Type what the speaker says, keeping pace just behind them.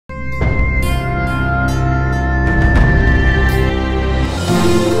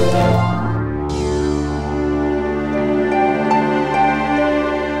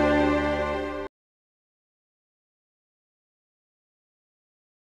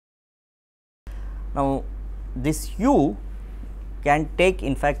Now, this u can take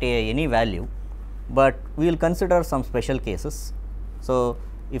in fact any value, but we will consider some special cases. So,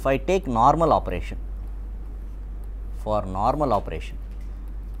 if I take normal operation, for normal operation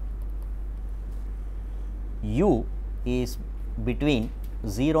u is between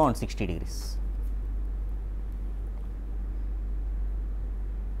 0 and 60 degrees.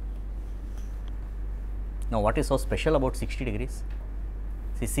 Now, what is so special about 60 degrees?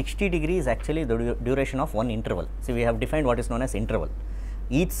 See, 60 degrees is actually the duration of one interval. See, we have defined what is known as interval.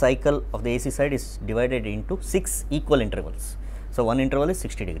 Each cycle of the AC side is divided into 6 equal intervals. So, one interval is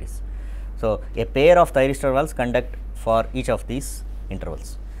 60 degrees. So, a pair of thyristor valves conduct for each of these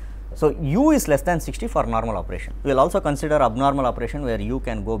intervals. So, u is less than 60 for normal operation. We will also consider abnormal operation where u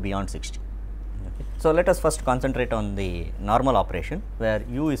can go beyond 60. Okay. So, let us first concentrate on the normal operation where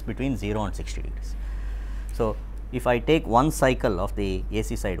u is between 0 and 60 degrees. So, if I take one cycle of the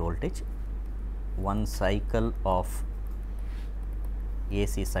AC side voltage, one cycle of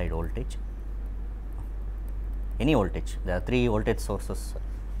AC side voltage, any voltage, there are 3 voltage sources,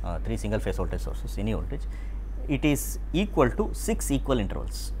 3 single phase voltage sources, any voltage, it is equal to 6 equal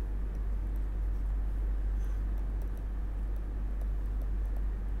intervals.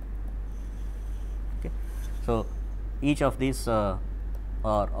 Okay. So, each of these are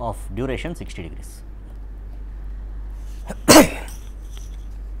of duration 60 degrees.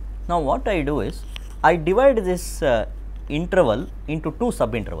 Now, what I do is I divide this interval into 2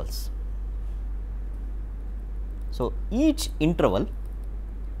 sub intervals. So, each interval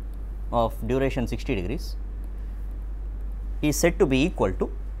of duration 60 degrees is said to be equal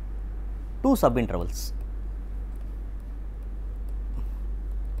to 2 sub intervals.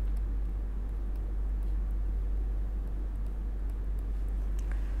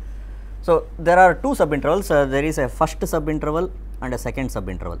 So, there are 2 sub intervals, there is a first sub interval and a second sub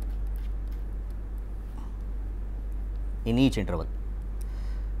interval in each interval.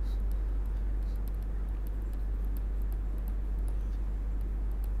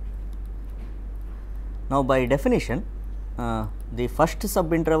 Now, by definition, the first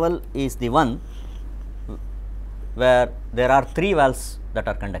sub interval is the one where there are 3 valves that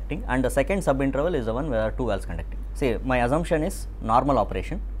are conducting, and the second sub interval is the one where 2 valves conducting. See, my assumption is normal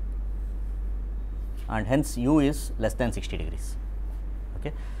operation, and hence u is less than 60 degrees.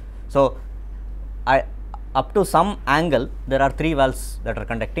 Okay. So, up to some angle there are 3 valves that are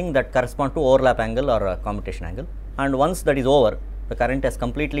conducting that correspond to overlap angle or commutation angle, and once that is over, the current has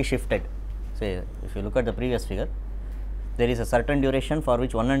completely shifted. Say, if you look at the previous figure, there is a certain duration for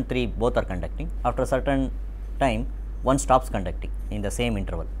which 1 and 3 both are conducting. After a certain time, 1 stops conducting in the same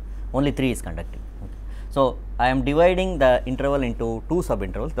interval, only 3 is conducting. Okay. So, I am dividing the interval into 2 sub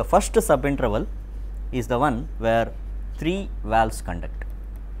intervals. The first sub interval is the one where 3 valves conduct,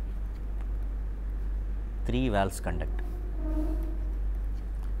 3 valves conduct,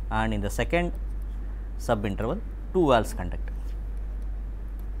 and in the second sub interval 2 valves conduct.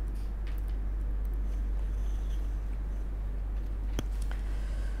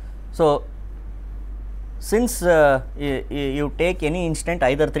 So, since you take any instant,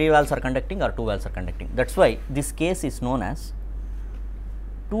 either 3 valves are conducting or 2 valves are conducting, that is why this case is known as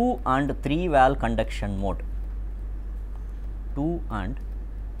 2 and 3 valve conduction mode. 2 and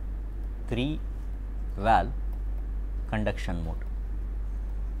 3 valve conduction mode.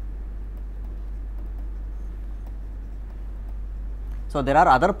 So, there are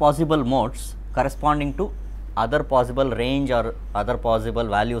other possible modes corresponding to other possible range or other possible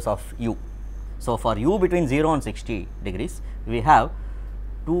values of u. So, for u between 0 and 60 degrees, we have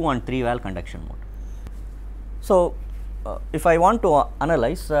 2 and 3 valve conduction mode. So, if I want to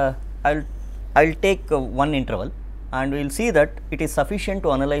analyze, I will take one interval, and we will see that it is sufficient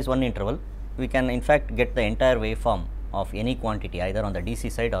to analyze one interval. We can in fact get the entire waveform of any quantity either on the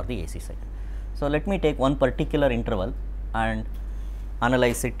DC side or the AC side. So, let me take one particular interval and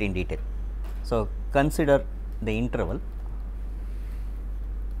analyze it in detail. So, consider the interval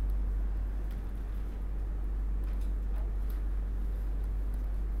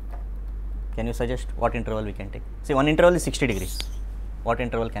Can you suggest what interval we can take? See, one interval is 60 degrees. What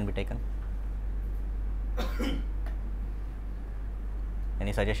interval can be taken?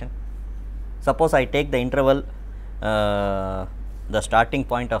 Any suggestion? Suppose I take the interval, the starting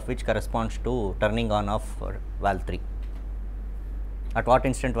point of which corresponds to turning on of valve 3. At what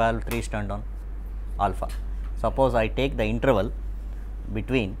instant valve 3 is turned on? Alpha. Suppose I take the interval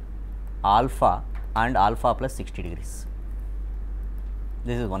between alpha and alpha plus 60 degrees.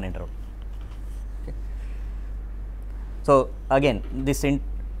 This is one interval. Okay. So, again this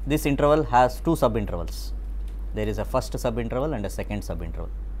interval has two sub intervals. There is a first sub interval and a second sub interval.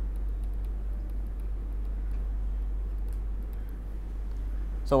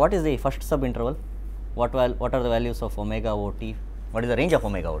 So, what is the first subinterval? What are the values of omega OT? What is the range of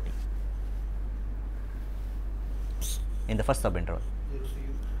omega OT in the first subinterval?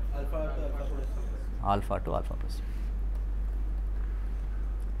 Alpha to alpha plus u.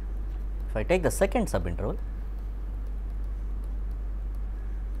 If I take the second subinterval,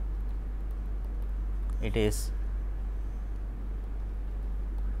 it is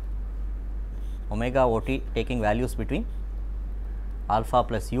omega OT taking values between alpha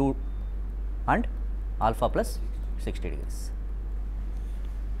plus u and alpha plus 60 degrees.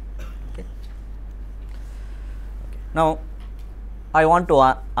 Okay. Now, I want to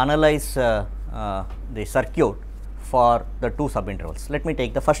analyze the circuit for the two subintervals. Let me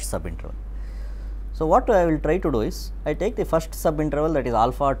take the first subinterval. So, what I will try to do is, I take the first subinterval, that is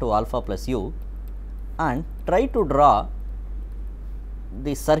alpha to alpha plus u, and try to draw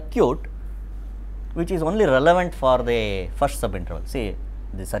the circuit which is only relevant for the first subinterval. See,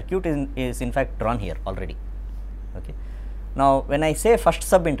 the circuit is in fact drawn here already. Okay. Now, when I say first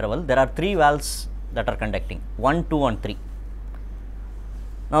subinterval, there are three valves that are conducting, 1, 2 and 3.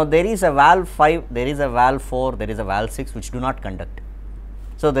 Now, there is a valve 5, there is a valve 4, there is a valve 6 which do not conduct.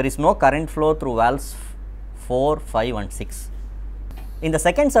 So, there is no current flow through valves 4, 5 and 6. In the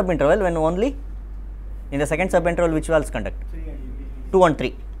second subinterval, when only in the second subinterval, which valves conduct? 2 and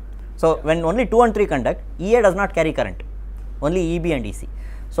 3. So, when only 2 and 3 conduct, EA does not carry current, only EB and EC.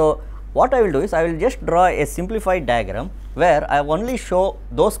 So, what I will do is, I will just draw a simplified diagram where I only show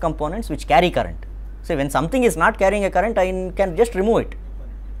those components which carry current. So, when something is not carrying a current, I can just remove it.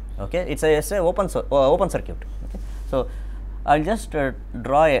 Okay. It's a open circuit. Okay. So, I will just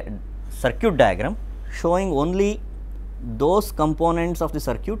draw a circuit diagram showing only those components of the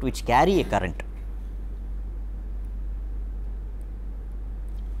circuit which carry a current.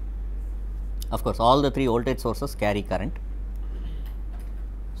 Of course, all the three voltage sources carry current.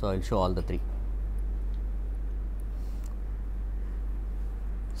 So, I will show all the three.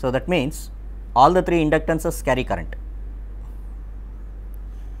 So, that means all the three inductances carry current.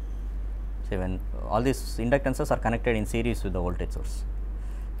 See, when all these inductances are connected in series with the voltage source.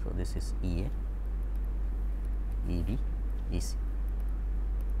 So, this is EA, EB, EC.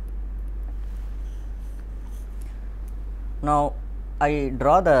 Now, I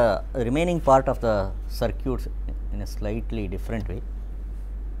draw the remaining part of the circuit in a slightly different way.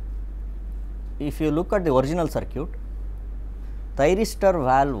 If you look at the original circuit, thyristor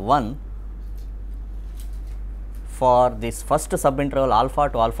valve 1 for this first subinterval alpha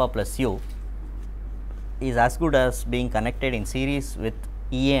to alpha plus u is as good as being connected in series with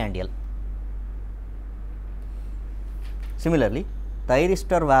EA and L. Similarly,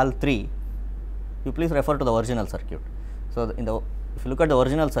 thyristor valve 3, you please refer to the original circuit. So, if you look at the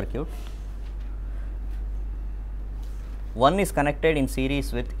original circuit, 1 is connected in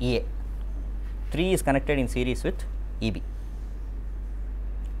series with EA, 3 is connected in series with EB,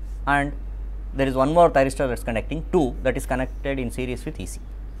 and there is one more thyristor that is connecting 2 that is connected in series with EC.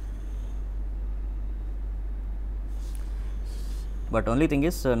 But only thing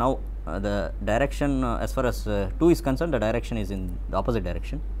is, now the direction as far as 2 is concerned, the direction is in the opposite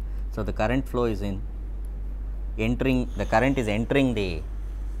direction. So, the current flow is in entering, the current is entering the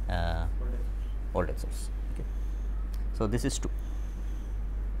voltage source. Okay. So, this is 2.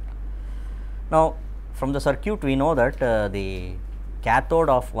 Now, from the circuit we know that the cathode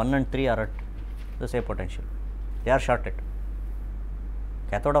of 1 and 3 are at the same potential, they are shorted,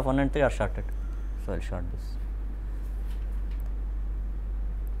 cathode of 1 and 3 are shorted. So, I will short this,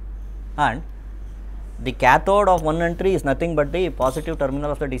 and the cathode of 1 and 3 is nothing but the positive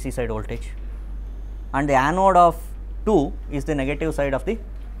terminal of the DC side voltage, and the anode of 2 is the negative side of the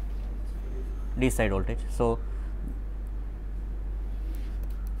DC side voltage. So,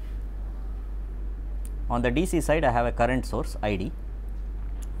 on the DC side I have a current source ID,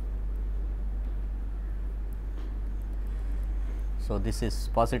 so this is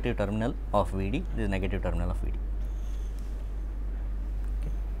positive terminal of VD, this is negative terminal of VD.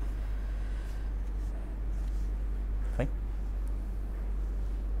 Okay. Fine.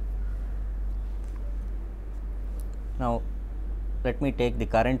 Now, let me take the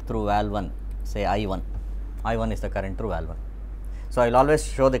current through valve 1, say I1. I1 is the current through valve 1. So, I will always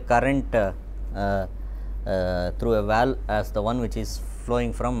show the current through a valve as the one which is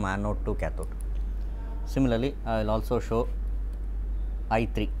flowing from anode to cathode. Similarly, I will also show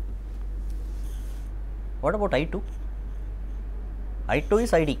I3. What about I2? I2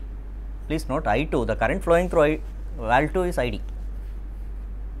 is ID. Please note I2, the current flowing through valve 2 is ID.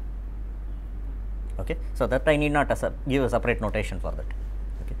 Okay. So, that I need not give a separate notation for that.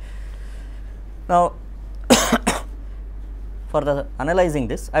 Okay. Now, for the analyzing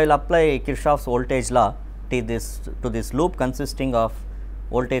this, I will apply Kirchhoff's voltage law to this loop consisting of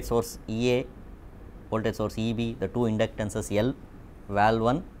voltage source EA, voltage source EB, the two inductances L, valve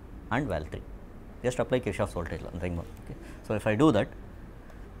 1 and valve 3. Just apply Kirchhoff's voltage law, nothing more. Okay. So, if I do that,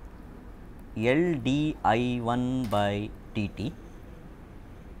 L d I 1 by dt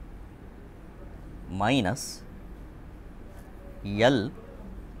minus L,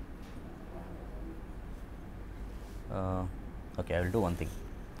 okay, I will do one thing,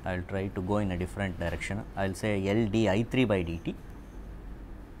 I will try to go in a different direction. I will say L d I 3 by dt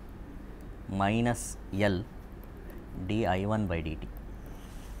minus L d I 1 by dt.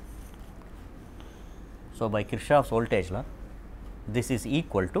 So, by Kirchhoff's voltage law, this is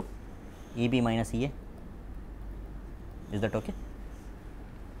equal to EB minus EA. Is that okay?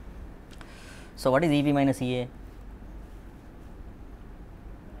 So, what is EB minus EA?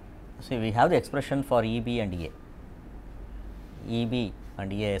 See, we have the expression for EB and EA. EB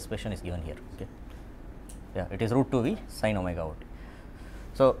and EA expression is given here. Okay. Yeah, it is root 2 V sin omega over t.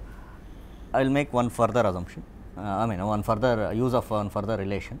 So, I will make one further assumption, one further use of one further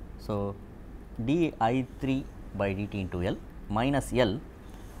relation. So, d I 3 by dt into L minus L.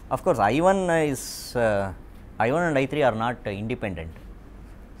 Of course, I 1 is I 1 and I 3 are not independent.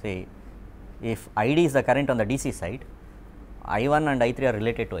 See, if I d is the current on the DC side, I 1 and I 3 are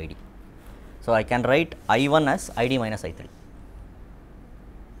related to I d. So, I can write I 1 as I d minus I 3.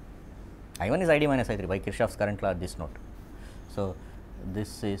 I 1 is I d minus I 3 by Kirchhoff's current law at this node. So,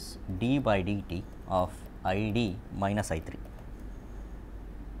 this is d by dt of I d minus I 3.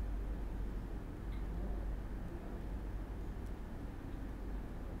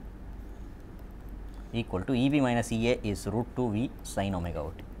 Equal to EB minus EA is root 2 V sin omega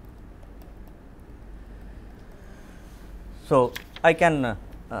over t. So, I can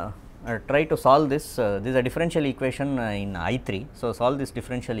try to solve this. This is a differential equation in I 3. So, solve this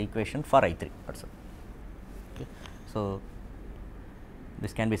differential equation for I 3. That's all. Okay. So,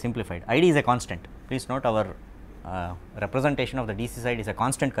 this can be simplified. I d is a constant. Please note our representation of the DC side is a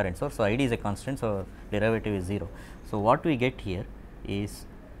constant current source. So, I d is a constant. So, derivative is 0. So, what we get here is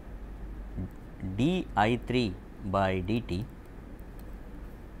d I 3 by dt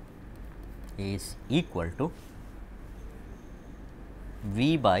is equal to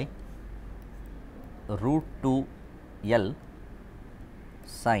V by root 2 L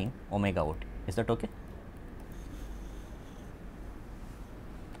sin omega over t. Is that okay?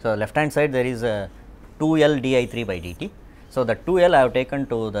 So, left hand side there is a 2L d I 3 by dt. So, the 2L I have taken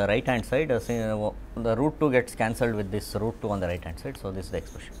to the right hand side, the root 2 gets cancelled with this root 2 on the right hand side. So, this is the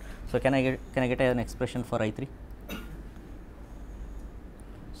expression. So, can I get an expression for I 3?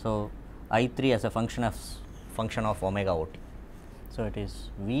 So, I 3 as a function of omega o t. So, it is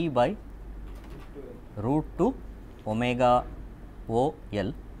V by root 2 omega o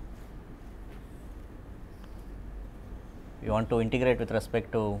L. You want to integrate with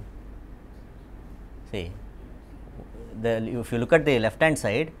respect to, say, if you look at the left hand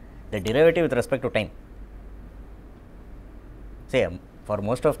side, the derivative with respect to time. Say, for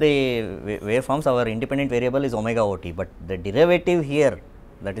most of the waveforms, our independent variable is omega o t, but the derivative here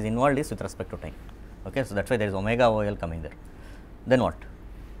that is involved is with respect to time. Okay, so, that is why there is omega o L coming there. Then what?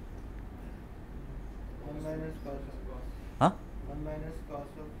 1 minus cos of cos. Huh? 1 minus cos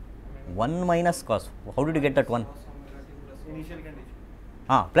of omega. 1 minus cos. How did you get that 1? Initial condition.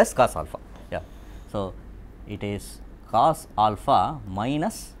 Plus cos alpha. Yeah. So, it is cos alpha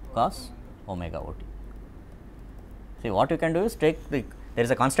minus cos omega o t. See, what you can do is take there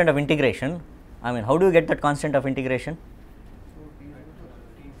is a constant of integration. How do you get that constant of integration?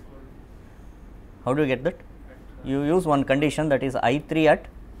 How do you get that? You use one condition, that is I 3 at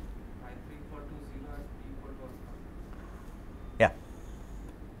yeah.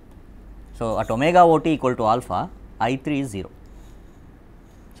 So, at omega o t equal to alpha, I 3 is 0.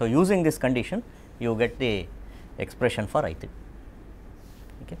 So, using this condition you get the expression for I 3.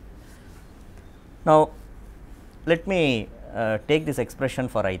 Okay. Now, let me take this expression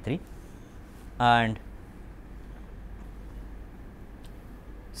for I 3 and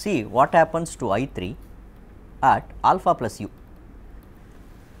see what happens to I 3 at alpha plus u.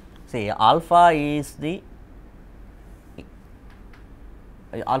 Say alpha is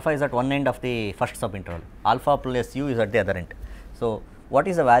at one end of the first subinterval, alpha plus u is at the other end. So, what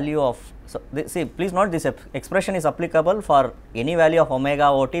is the value of, see, please note this expression is applicable for any value of omega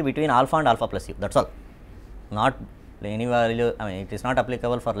o t between alpha and alpha plus u, that is all, not any value, it is not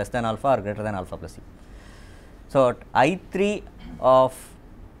applicable for less than alpha or greater than alpha plus u. So, I 3 of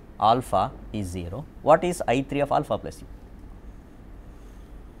alpha is 0. What is I 3 of alpha plus u?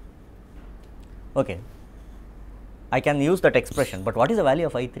 Okay. I can use that expression, but what is the value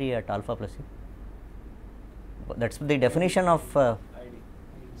of I 3 at alpha plus u? That is the definition of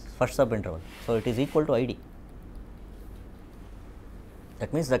first subinterval. So, it is equal to I d.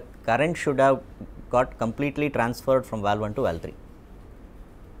 That means, the current should have got completely transferred from valve 1 to valve 3.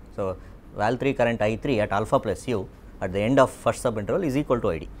 So, valve 3 current I 3 at alpha plus u at the end of first subinterval is equal to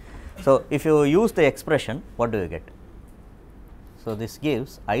I d. So, if you use the expression, what do you get? So, this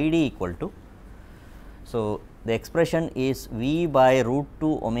gives I d equal to, so the expression is V by root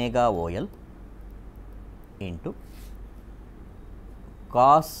 2 omega O L into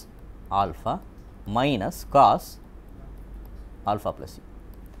cos alpha minus cos alpha plus u.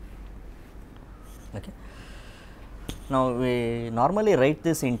 Okay. Now, we normally write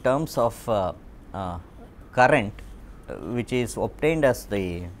this in terms of current which is obtained as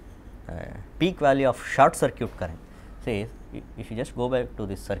the peak value of short circuit current. Say, if you just go back to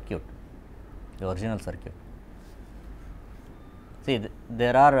this circuit, the original circuit, see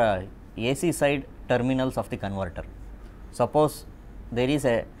there are AC side terminals of the converter. Suppose there is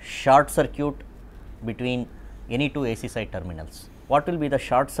a short circuit between any two AC side terminals. What will be the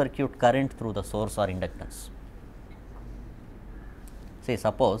short circuit current through the source or inductance? Say,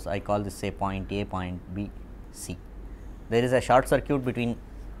 suppose I call this, say, point A, point B, C. There is a short circuit between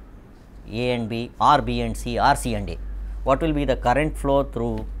A and B, or B and C, or C and A. What will be the current flow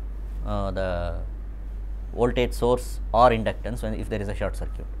through the voltage source or inductance when if there is a short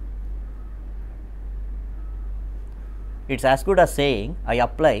circuit? It is as good as saying I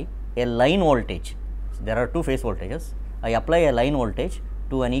apply a line voltage. So, there are two phase voltages. I apply a line voltage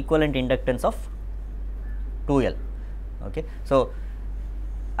to an equivalent inductance of 2L. Okay. So,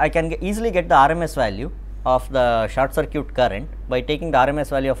 I can easily get the RMS value of the short circuit current by taking the RMS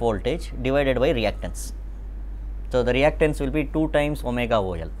value of voltage divided by reactance. So, the reactance will be 2 times omega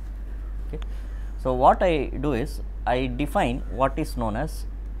O L. Okay. So, what I do is I define what is known as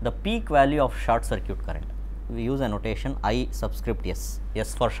the peak value of short circuit current. We use a notation I subscript S,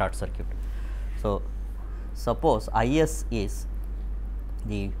 S for short circuit. So, suppose I S is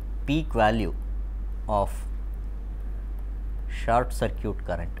the peak value of short circuit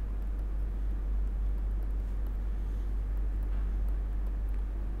current.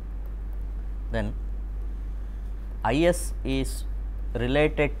 Then I S is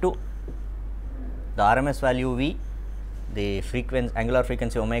related to the RMS value V, the frequency, angular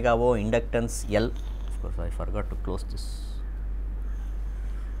frequency omega O, inductance L. Of course, I forgot to close this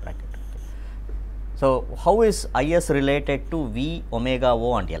bracket. So, how is I S related to V, omega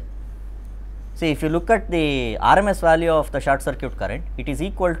O and L? See, if you look at the RMS value of the short circuit current, it is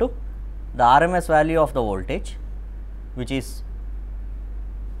equal to the RMS value of the voltage, which is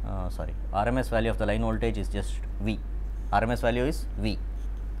RMS value of the line voltage is just V, RMS value is V,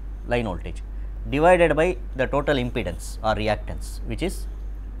 line voltage, divided by the total impedance or reactance, which is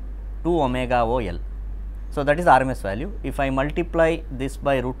 2 omega O L. So, that is the RMS value. If I multiply this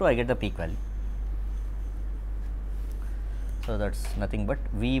by root 2, I get the peak value. So, that is nothing but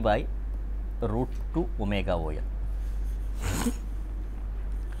V by root 2 omega O L.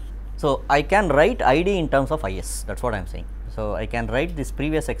 So, I can write I d in terms of I s, that is what I am saying. So, I can write this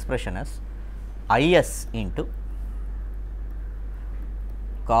previous expression as I s into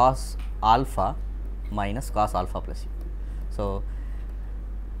cos alpha minus cos alpha plus u. So,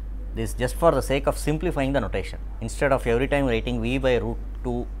 this just for the sake of simplifying the notation, instead of every time writing V by root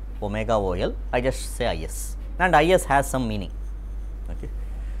 2 omega O L, I just say I s, and I s has some meaning. Okay.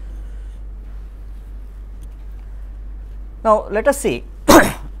 Now, let us see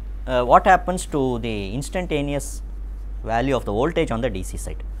what happens to the instantaneous value of the voltage on the DC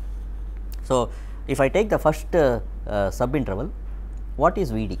side. So, if I take the first subinterval, what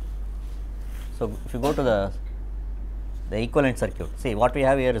is V d? So, if you go to the equivalent circuit, see what we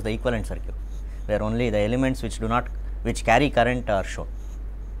have here is the equivalent circuit, where only the elements which carry current are shown.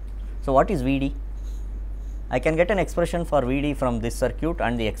 So, what is V d? I can get an expression for V d from this circuit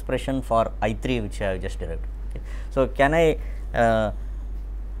and the expression for I 3 which I have just derived. Okay. So, can I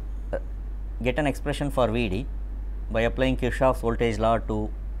get an expression for V d by applying Kirchhoff's voltage law to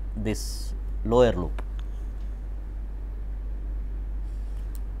this lower loop?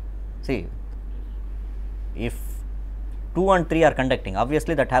 See, if 2 and 3 are conducting,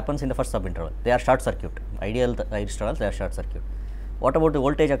 obviously that happens in the first subinterval, they are short circuit, ideal intervals they are short circuit. What about the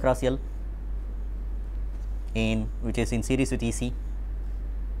voltage across L in which is in series with EC?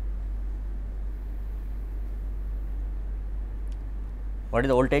 What is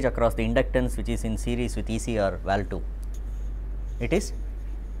the voltage across the inductance which is in series with EC or valve 2? It is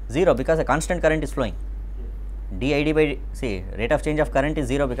 0 because a constant current is flowing. dID by see rate of change of current is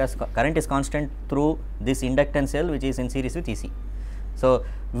 0 because current is constant through this inductance L which is in series with EC. So,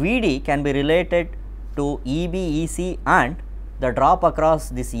 Vd can be related to EB, EC and the drop across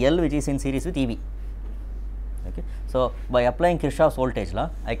this L which is in series with EB. Okay. So, by applying Kirchhoff's voltage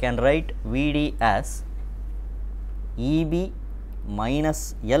law, I can write Vd as EB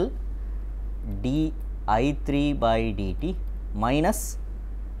minus L dI3 by dt minus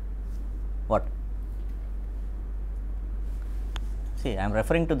what? See, I am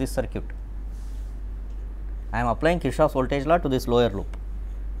referring to this circuit. I am applying Kirchhoff's voltage law to this lower loop.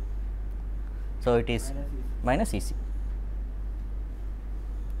 So, it is minus EC.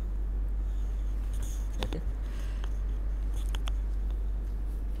 Okay.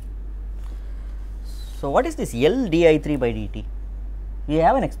 So, what is this L dI3 by dt? We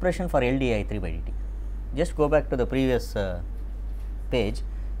have an expression for L dI3 by dt. Just go back to the previous page.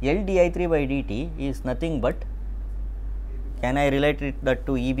 L dI3 by dt is nothing but, can I relate it that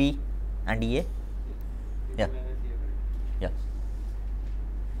to EB and EA? Yeah. Yeah.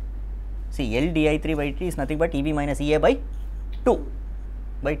 See, L dI3 by dt is nothing but EB minus EA by 2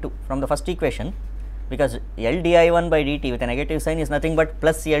 from the first equation, because L di1 by dt with a negative sign is nothing but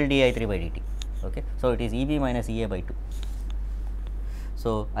plus L di3 by dt. Okay. So, it is EB minus EA by 2.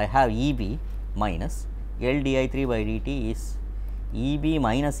 So, I have EB minus L di3 by dt is EB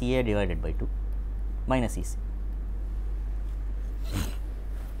minus EA divided by 2 minus EC.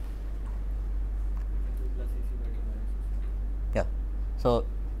 Yeah. So,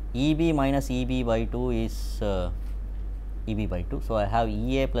 EB minus EB by 2 is EB by 2. So, I have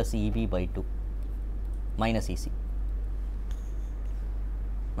EA plus EB by 2 minus EC.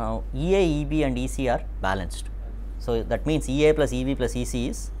 Now, EA, EB and EC are balanced. So, that means EA plus EB plus EC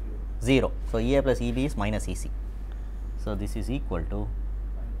is 0. So, EA plus EB is minus EC. So, this is equal to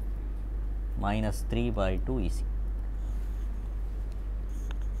minus 3 by 2 EC.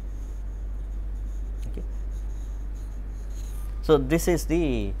 Okay. So, this is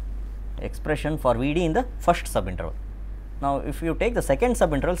the expression for Vd in the first subinterval. Now, if you take the second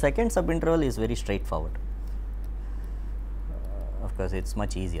subinterval is very straightforward. Of course, it is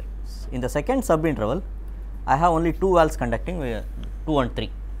much easier. In the second subinterval, I have only 2 valves conducting 2 and 3.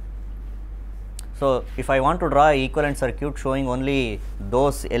 So, if I want to draw an equivalent circuit showing only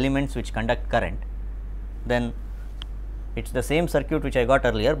those elements which conduct current, then it is the same circuit which I got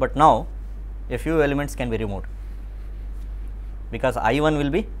earlier, but now a few elements can be removed, because I1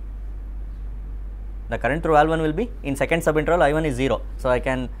 will be, the current through valve 1 will be, in second subinterval I1 is 0. So, I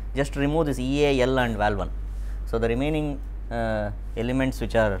can just remove this EA, L and valve 1. So, the remaining elements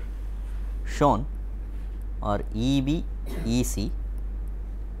which are shown are EB, EC,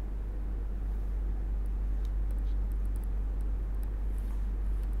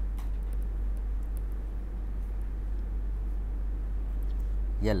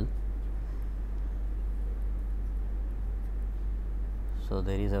 L. So,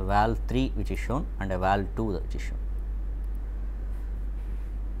 there is a valve 3 which is shown and a valve 2 which is shown.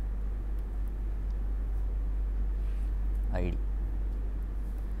 ID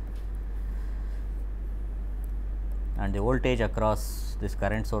and the voltage across this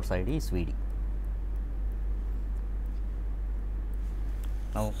current source ID is Vd.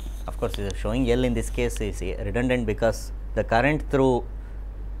 Now, of course, showing L in this case is redundant because the current through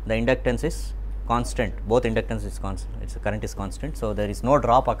the inductance is constant, both inductance is constant, its current is constant. So, there is no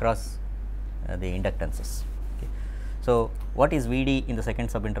drop across the inductances. Okay. So, what is Vd in the second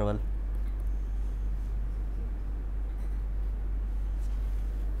subinterval?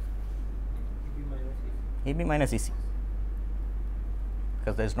 EB minus EC,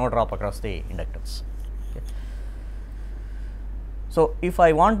 because there is no drop across the inductance. Okay. So, if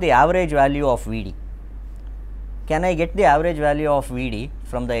I want the average value of Vd, can I get the average value of Vd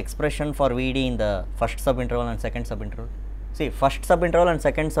from the expression for Vd in the first subinterval and second subinterval? See, first subinterval and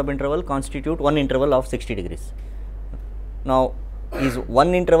second subinterval constitute one interval of 60 degrees. Now, is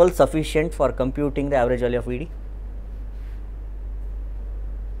one interval sufficient for computing the average value of Vd?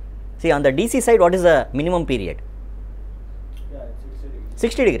 See, on the DC side, what is the minimum period? Yeah, 60 degrees.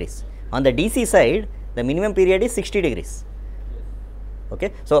 60 degrees. On the DC side, the minimum period is 60 degrees.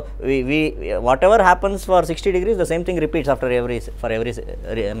 Okay. So, we whatever happens for 60 degrees, the same thing repeats after every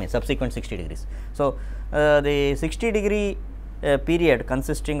subsequent 60 degrees. So, the 60 degree period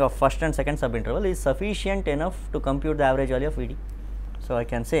consisting of first and second subinterval is sufficient enough to compute the average value of Vd. So, I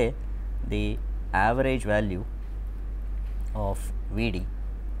can say the average value of Vd.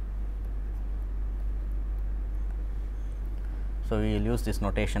 So, we will use this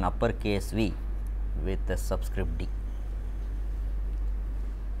notation uppercase V with a subscript d.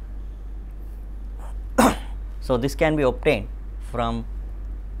 So, this can be obtained from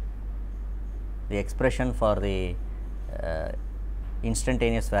the expression for the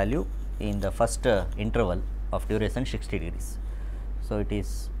instantaneous value in the first interval of duration 60 degrees. So, it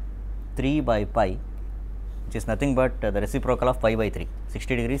is 3 by pi, which is nothing but the reciprocal of pi by 3,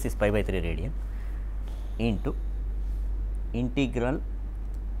 60 degrees is pi by 3 radian, into integral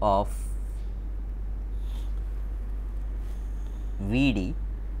of V d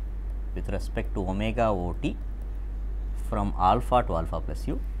with respect to omega o t from alpha to alpha plus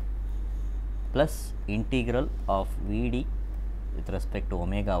u, plus integral of V d with respect to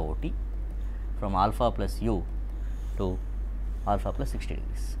omega o t from alpha plus u to alpha plus 60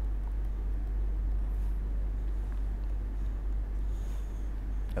 degrees.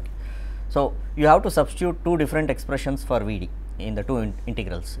 Okay. So, you have to substitute two different expressions for V d in the two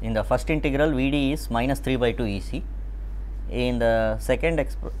integrals. In the first integral, V d is minus 3 by 2 E c. In the second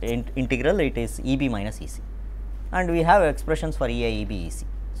integral, it is E b minus E c, and we have expressions for E I, E b, E c.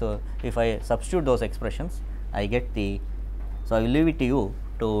 So, if I substitute those expressions, I get the, so I will leave it to you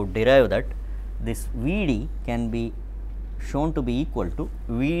to derive that this V d can be shown to be equal to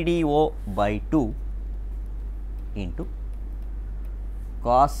V d o by 2 into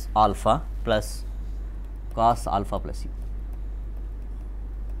cos alpha plus cos alpha plus u.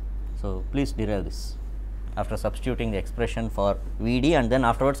 So, please derive this after substituting the expression for V d and then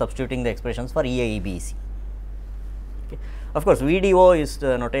afterwards substituting the expressions for E I, E b, E c. Okay. Of course, V d o is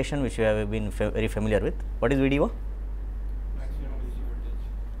the notation which we have been very familiar with. What is V d o?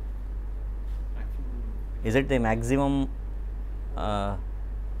 Is it the maximum,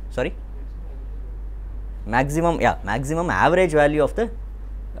 sorry, maximum, yeah, maximum average value of the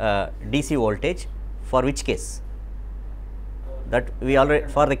DC voltage for which case? That we already,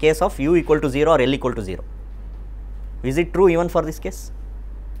 for the case of u equal to 0 or L equal to 0. Is it true even for this case?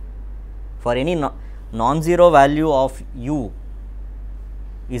 For any non-zero value of u,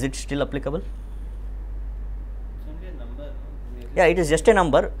 is it still applicable? It's only a number. Yeah, it is just a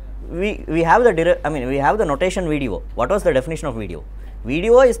number. We have the we have the notation V d o. What was the definition of V d o? V d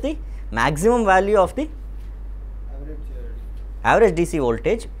o is the maximum value of the average DC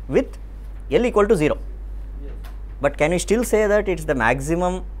voltage with L equal to 0. Yes. But can you still say that it is the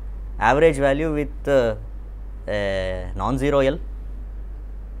maximum average value with non-zero L?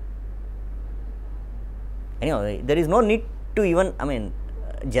 Anyway, there is no need to even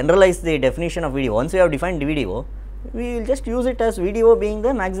generalize the definition of V d o. Once we have defined V d o, we will just use it as V d o being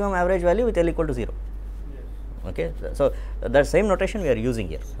the maximum average value with L equal to 0. Yes. Okay. So, the same notation we are using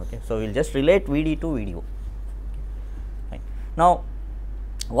here. Okay. So, we will just relate V d to V d o. Fine. Now,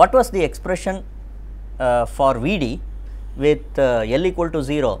 what was the expression for V d with L equal to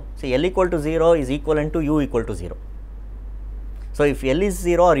 0? See, L equal to 0 is equivalent to u equal to 0. So, if L is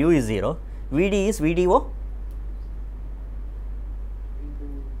 0 or u is 0, V d is V d o.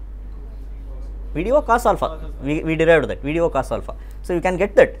 V d o cos alpha, we derived that V d o cos alpha. So, you can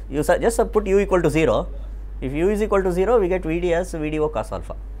get that, you just put u equal to 0, if u is equal to 0, we get V d as V d o cos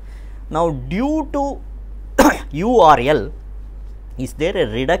alpha. Now, due to u or L, is there a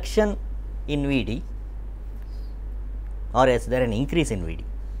reduction in V d or is there an increase in V d?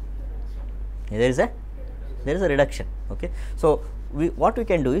 There is a reduction. Okay. So, what we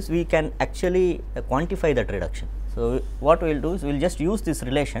can do is we can actually quantify that reduction. So, what we will do is we will just use this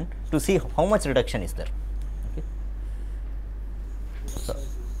relation to see how much reduction is there. Okay. So,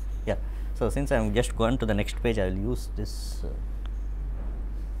 yeah. So, since I am just going to the next page, I will use this.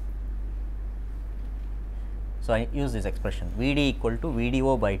 So, I use this expression V d equal to V d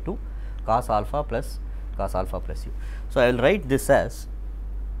o by 2 cos alpha plus u. So, I will write this as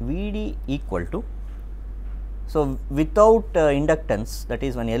V d equal to, so without inductance, that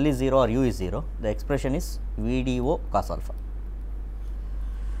is when L is 0 or u is 0, the expression is V d o cos alpha.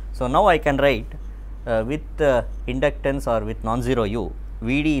 So, now I can write with inductance or with non-zero u,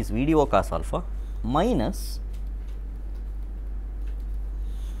 V d is V d o cos alpha minus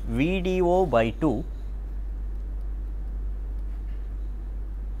V d o by 2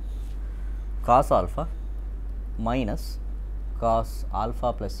 cos alpha minus cos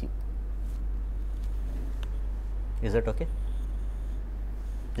alpha plus u. Is that okay?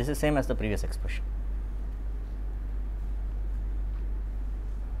 This is same as the previous expression.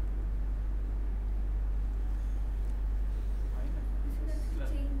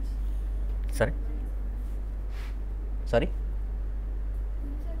 Sorry? Sorry?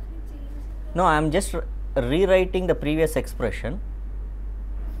 No, I am just rewriting the previous expression.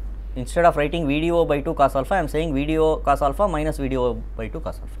 Instead of writing V d o by 2 cos alpha, I am saying V d o cos alpha minus V d o by 2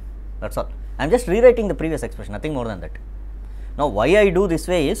 cos alpha. That is all. I am just rewriting the previous expression, nothing more than that. Now, why I do this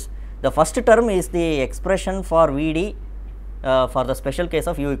way is, the first term is the expression for Vd for the special case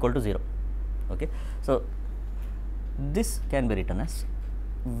of u equal to 0. Okay. So, this can be written as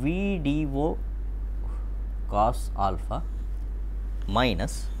Vdo cos alpha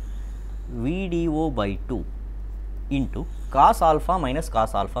minus Vdo by 2 into cos alpha minus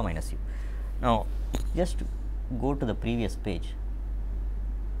u. Now, just go to the previous page.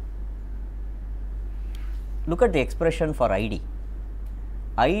 Look at the expression for Id.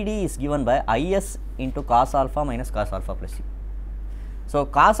 Id is given by Is into cos alpha minus cos alpha plus u. So,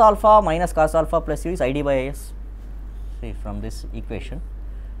 cos alpha minus cos alpha plus u is Id by Is. See, from this equation,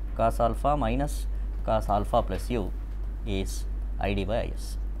 cos alpha minus cos alpha plus u is Id by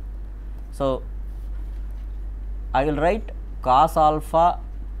Is. So, I will write cos alpha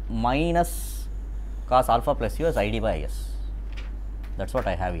minus cos alpha plus u as Id by Is. That is what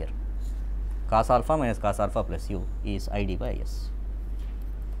I have here. Cos alpha minus cos alpha plus u is Id by Is.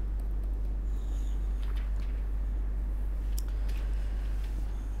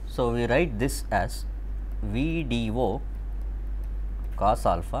 So, we write this as Vdo cos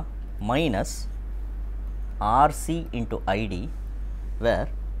alpha minus Rc into Id, where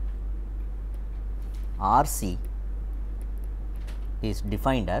Rc is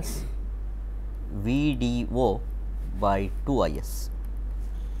defined as Vdo by 2Is.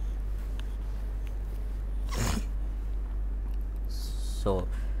 So,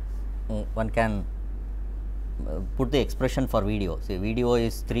 one can put the expression for Vdo. See, Vdo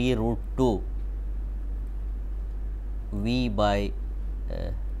is 3 root 2 V by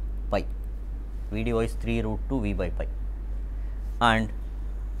pi. Vdo is 3 root 2 V by pi, and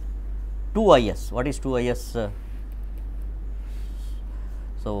 2Is. What is 2Is?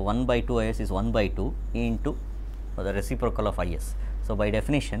 So, 1 by 2Is is 1 by 2 into the reciprocal of Is. So, by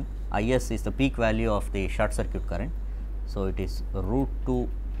definition, Is is the peak value of the short circuit current. So, it is root 2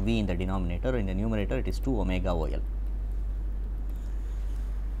 V in the denominator, in the numerator it is 2 omega OL.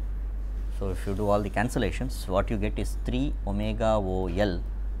 So, if you do all the cancellations, what you get is 3 omega OL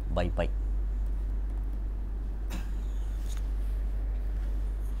by pi.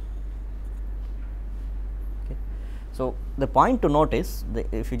 Okay. So, the point to note is,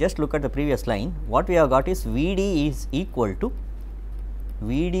 if you just look at the previous line, what we have got is Vd is equal to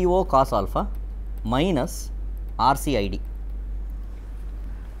Vdo cos alpha minus RCID.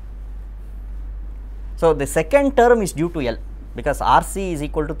 So, the second term is due to L, because RC is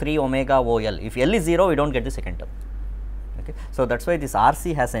equal to 3 omega OL. If L is 0, we do not get the second term. Okay. So, that is why this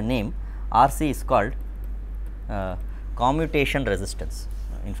RC has a name. RC is called commutation resistance,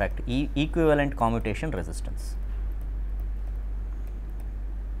 in fact, equivalent commutation resistance.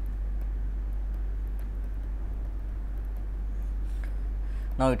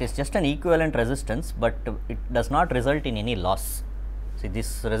 Now, it is just an equivalent resistance, but it does not result in any loss. See,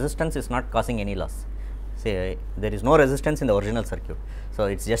 this resistance is not causing any loss. Say, there is no resistance in the original circuit. So,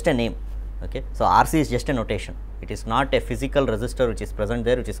 it is just a name. Okay. So, RC is just a notation. It is not a physical resistor which is present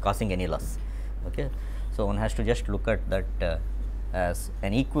there which is causing any loss. Okay. So, one has to just look at that as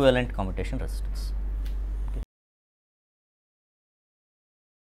an equivalent commutation resistance.